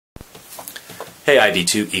Hey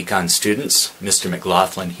IB2 Econ students, Mr.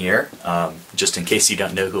 McLaughlin here. Just in case you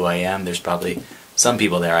don't know who I am, there's probably some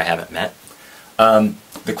people there I haven't met.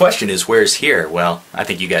 The question is, where's here? Well, I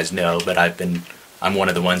think you guys know, but I'm one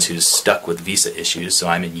of the ones who's stuck with visa issues, so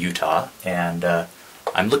I'm in Utah, and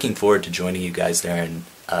I'm looking forward to joining you guys there in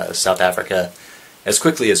South Africa as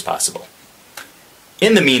quickly as possible.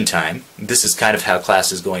 In the meantime, this is kind of how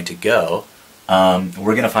class is going to go.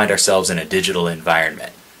 We're going to find ourselves in a digital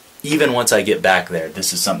environment. Even once I get back there,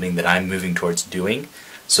 this is something that I'm moving towards doing.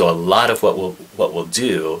 So a lot of what we'll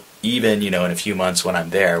do, even in a few months when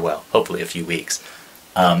I'm there, well, hopefully a few weeks,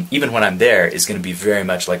 even when I'm there, is going to be very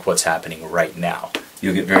much like what's happening right now.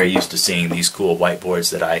 You'll get very used to seeing these cool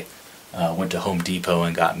whiteboards that I went to Home Depot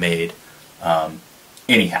and got made.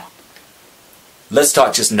 Anyhow, let's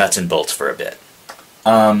talk just nuts and bolts for a bit.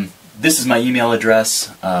 This is my email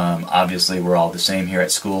address. Obviously, we're all the same here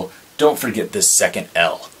at school. Don't forget this second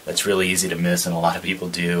L. That's really easy to miss, and a lot of people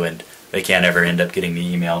do, and they can't ever end up getting the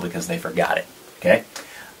email because they forgot it. Okay?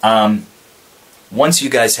 Once you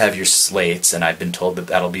guys have your slates, and I've been told that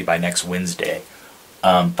that'll be by next Wednesday,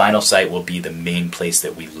 Final Site will be the main place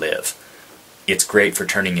that we live. It's great for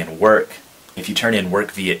turning in work. If you turn in work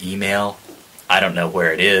via email, I don't know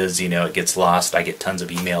where it is. It gets lost. I get tons of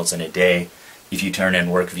emails in a day. If you turn in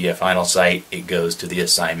work via Final Site, it goes to the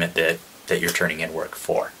assignment that you're turning in work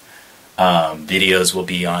for. Videos will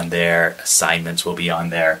be on there, assignments will be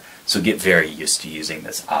on there, so get very used to using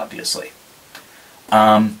this, obviously.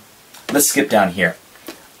 Let's skip down here.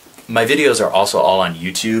 My videos are also all on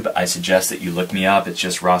YouTube. I suggest that you look me up. It's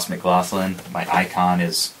just Ross McLaughlin. My icon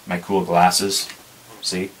is my cool glasses.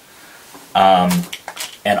 See? And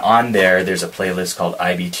on there's a playlist called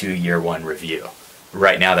IB2 Year 1 Review.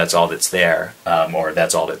 Right now that's all that's there, or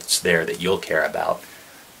that's all that's there that you'll care about.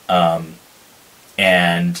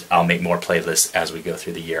 And I'll make more playlists as we go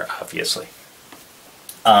through the year, obviously.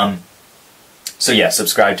 So yeah,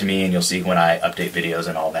 subscribe to me and you'll see when I update videos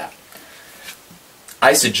and all that.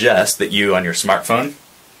 I suggest that you, on your smartphone,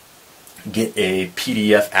 get a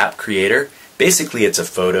PDF app creator. Basically it's a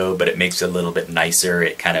photo, but it makes it a little bit nicer.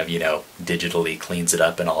 It kind of, digitally cleans it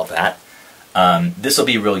up and all of that. This will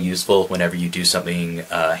be real useful whenever you do something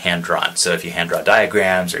hand-drawn. So if you hand-draw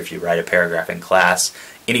diagrams, or if you write a paragraph in class,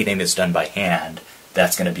 anything that's done by hand,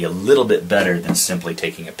 that's going to be a little bit better than simply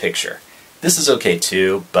taking a picture. This is okay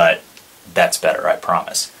too, but that's better, I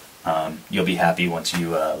promise. You'll be happy once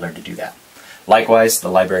you learn to do that. Likewise, the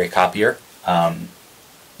library copier,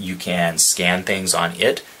 you can scan things on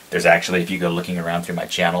it. There's actually, if you go looking around through my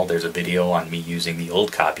channel, there's a video on me using the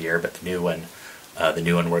old copier, but the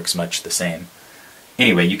new one works much the same.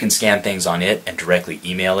 Anyway, you can scan things on it and directly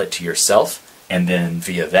email it to yourself, and then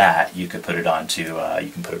via that you could put it onto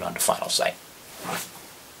Final Site.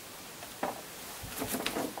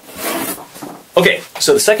 Okay,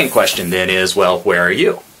 so the second question then is, well, where are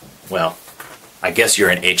you? Well, I guess you're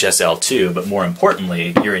in HSL2, but more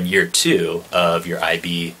importantly, you're in year 2 of your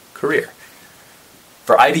IB career.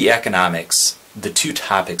 For IB Economics, the two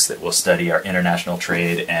topics that we'll study are international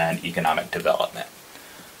trade and economic development.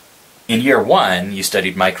 In year 1, you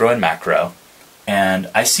studied micro and macro, and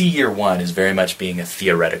I see year 1 as very much being a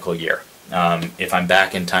theoretical year. If I'm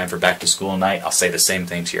back in time for back to school night, I'll say the same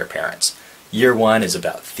thing to your parents. Year 1 is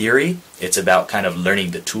about theory. It's about kind of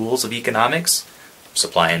learning the tools of economics,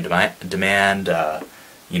 supply and demand,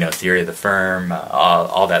 theory of the firm,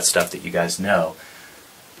 all that stuff that you guys know.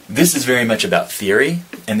 This is very much about theory,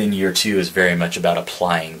 and then year 2 is very much about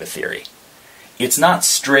applying the theory. It's not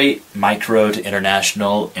straight micro to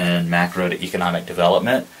international and macro to economic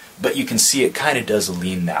development, but you can see it kind of does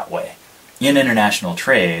lean that way. In international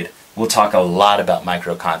trade, we'll talk a lot about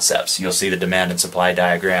micro concepts. You'll see the demand and supply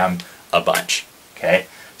diagram a bunch. Okay?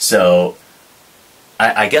 So,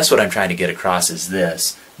 I guess what I'm trying to get across is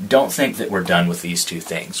this. Don't think that we're done with these two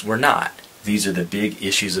things. We're not. These are the big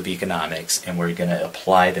issues of economics, and we're going to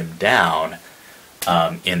apply them down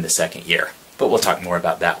in the second year. But we'll talk more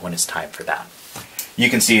about that when it's time for that. You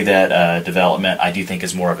can see that development, I do think,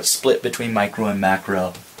 is more of a split between micro and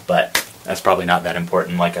macro, but that's probably not that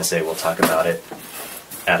important. Like I say, we'll talk about it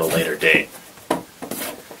at a later date.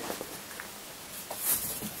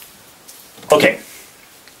 Okay,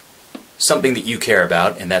 something that you care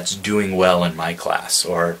about, and that's doing well in my class,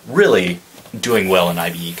 or really doing well in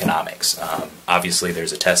IB Economics. Obviously,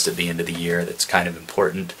 there's a test at the end of the year that's kind of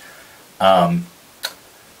important.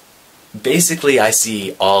 Basically, I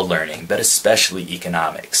see all learning, but especially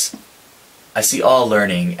economics. I see all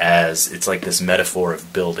learning as it's like this metaphor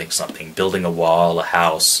of building something, building a wall, a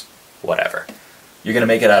house, whatever. You're going to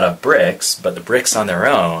make it out of bricks, but the bricks on their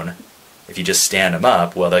own, if you just stand them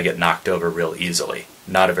up, well, they'll get knocked over real easily.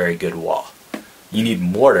 Not a very good wall. You need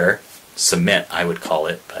mortar, cement I would call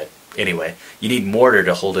it, but anyway, you need mortar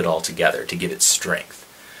to hold it all together, to give it strength.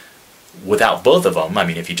 Without both of them, I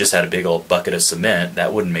mean, if you just had a big old bucket of cement,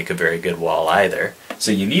 that wouldn't make a very good wall either.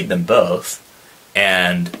 So you need them both,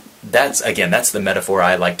 and that's the metaphor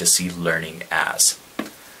I like to see learning as.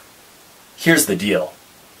 Here's the deal.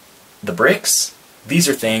 The bricks, these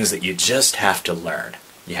are things that you just have to learn.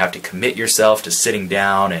 You have to commit yourself to sitting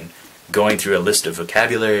down and going through a list of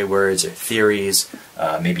vocabulary words or theories,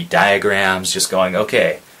 maybe diagrams, just going,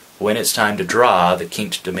 okay, when it's time to draw the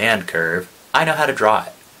kinked demand curve, I know how to draw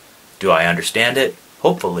it. Do I understand it?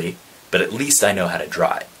 Hopefully, but at least I know how to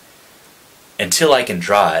draw it. Until I can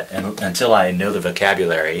draw it, and until I know the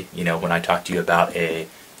vocabulary, you know, when I talk to you about a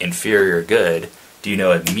inferior good, do you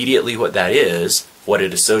know immediately what that is, what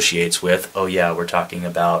it associates with? Oh yeah, we're talking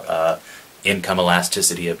about income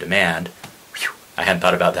elasticity of demand. Whew, I hadn't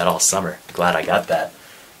thought about that all summer. Glad I got that.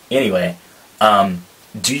 Anyway,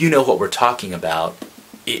 do you know what we're talking about?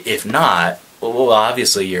 If not, well,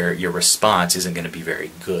 obviously your response isn't going to be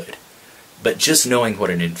very good. But just knowing what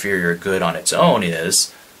an inferior good on its own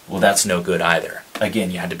is, well, that's no good either. Again,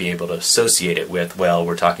 you had to be able to associate it with, well,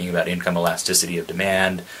 we're talking about income elasticity of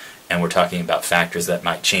demand, and we're talking about factors that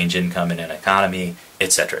might change income in an economy,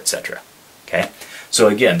 etc., etc. Okay? So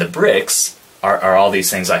again, the bricks are all these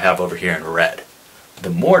things I have over here in red. The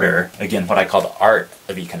mortar, again, what I call the art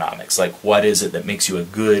of economics, like what is it that makes you a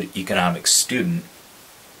good economics student,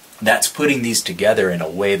 that's putting these together in a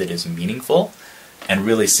way that is meaningful and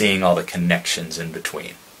really seeing all the connections in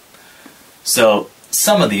between. So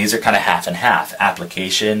some of these are kind of half and half.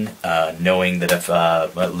 Application, knowing that if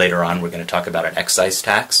later on we're going to talk about an excise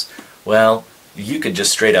tax, well, you could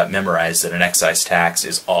just straight up memorize that an excise tax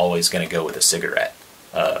is always going to go with a cigarette,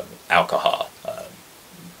 alcohol,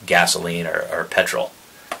 gasoline, or petrol.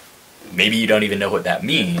 Maybe you don't even know what that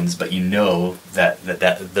means, but you know that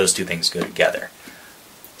those two things go together.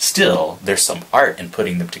 Still, there's some art in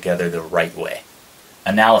putting them together the right way.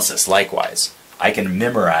 Analysis, likewise. I can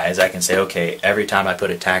memorize, I can say, okay, every time I put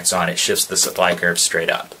a tax on, it shifts the supply curve straight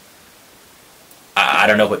up. I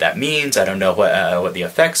don't know what that means, I don't know what the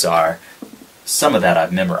effects are. Some of that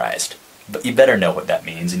I've memorized. But you better know what that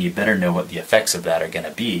means, and you better know what the effects of that are going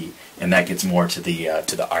to be, and that gets more to the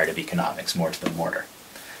art of economics, more to the mortar.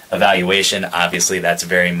 Evaluation, obviously, that's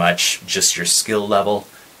very much just your skill level.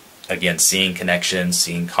 Again, seeing connections,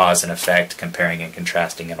 seeing cause and effect, comparing and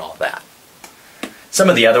contrasting, and all that. Some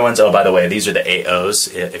of the other ones, oh, by the way, these are the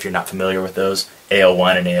AOs, if you're not familiar with those.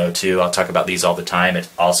 AO1 and AO2, I'll talk about these all the time.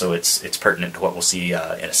 It's pertinent to what we'll see in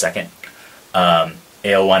a second. AO1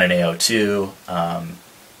 and AO2,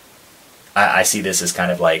 I see this as kind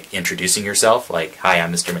of like introducing yourself, like, hi,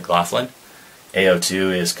 I'm Mr. McLaughlin.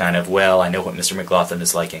 AO2 is kind of, well, I know what Mr. McLaughlin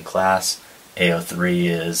is like in class. AO3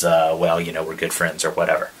 is, well, you know, we're good friends or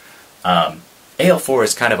whatever. AO4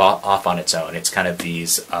 is kind of off on its own. It's kind of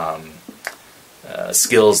these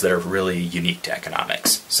skills that are really unique to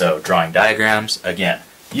economics. So drawing diagrams, again,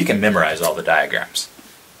 you can memorize all the diagrams.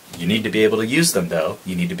 You need to be able to use them, though.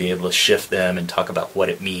 You need to be able to shift them and talk about what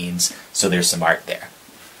it means, so there's some art there.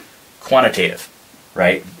 Quantitative,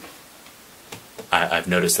 right? I've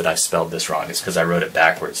noticed that I spelled this wrong. It's because I wrote it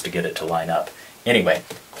backwards to get it to line up. Anyway,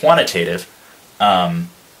 quantitative,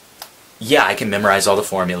 yeah, I can memorize all the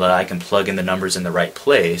formula, I can plug in the numbers in the right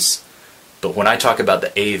place, but when I talk about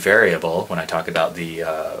the A variable, when I talk about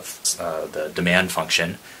the demand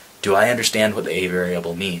function, do I understand what the A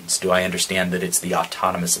variable means? Do I understand that it's the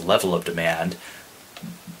autonomous level of demand,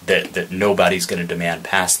 that nobody's going to demand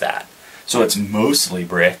past that? So it's mostly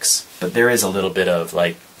bricks, but there is a little bit of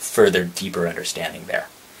like further, deeper understanding there.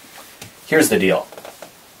 Here's the deal.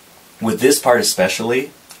 With this part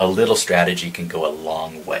especially, a little strategy can go a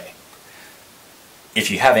long way. If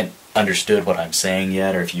you haven't understood what I'm saying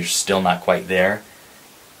yet, or if you're still not quite there,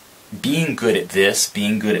 being good at this,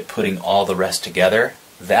 being good at putting all the rest together,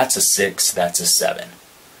 that's a 6, that's a 7.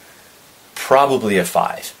 Probably a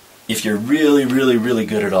 5. If you're really, really, really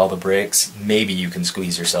good at all the bricks, maybe you can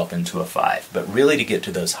squeeze yourself into a 5. But really, to get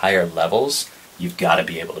to those higher levels, you've got to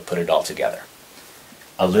be able to put it all together.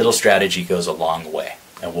 A little strategy goes a long way,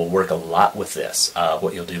 and we'll work a lot with this.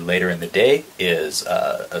 What you'll do later in the day is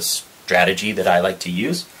a strategy that I like to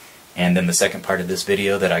use, and then the second part of this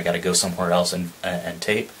video that I got to go somewhere else and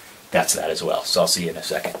tape, that's that as well. So I'll see you in a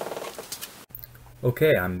second.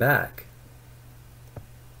 Okay, I'm back.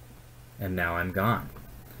 And now I'm gone.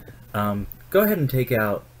 Go ahead and take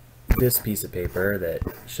out this piece of paper that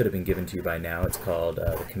should have been given to you by now. It's called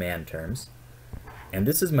the command terms. And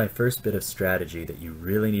this is my first bit of strategy that you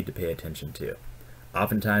really need to pay attention to.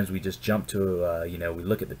 Oftentimes we just jump to, we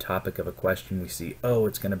look at the topic of a question, we see, oh,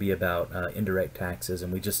 it's going to be about indirect taxes,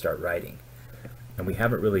 and we just start writing. And we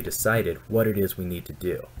haven't really decided what it is we need to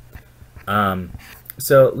do.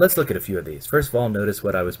 So let's look at a few of these. First of all, notice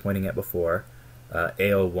what I was pointing at before,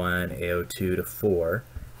 AO1, AO2 to 4.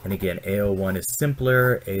 And again, AO1 is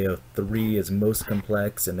simpler, AO3 is most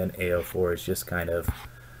complex, and then AO4 is just kind of,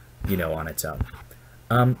 on its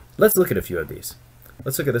own. Let's look at a few of these.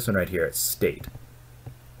 Let's look at this one right here. It's state.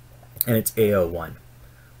 And it's AO1.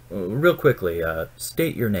 Real quickly,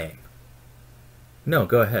 state your name. No,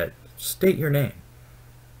 go ahead. State your name.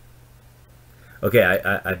 Okay,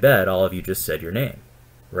 I bet all of you just said your name,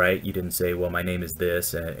 right? You didn't say, well, my name is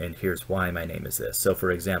this, and here's why my name is this. So, for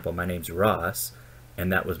example, my name's Ross,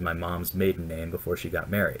 and that was my mom's maiden name before she got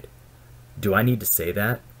married. Do I need to say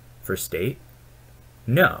that for state?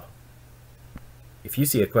 No. If you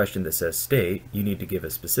see a question that says state, you need to give a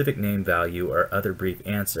specific name, value, or other brief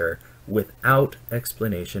answer without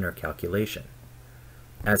explanation or calculation,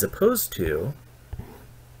 as opposed to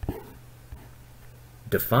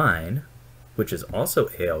define, which is also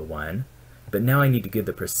AO1, but now I need to give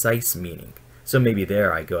the precise meaning. So maybe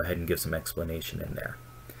there I go ahead and give some explanation in there.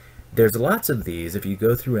 There's lots of these. If you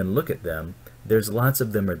go through and look at them, there's lots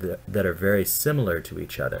of them that are very similar to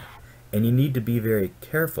each other. And you need to be very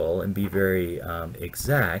careful and be very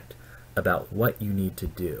exact about what you need to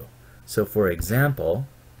do. So for example,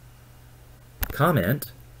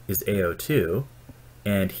 comment is AO2,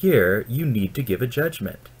 and here you need to give a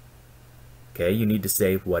judgment. Okay, you need to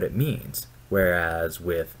say what it means. Whereas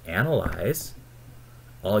with analyze,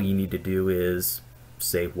 all you need to do is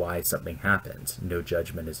say why something happens. No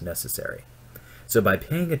judgment is necessary. So by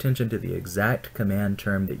paying attention to the exact command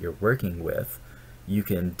term that you're working with, you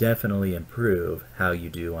can definitely improve how you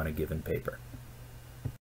do on a given paper.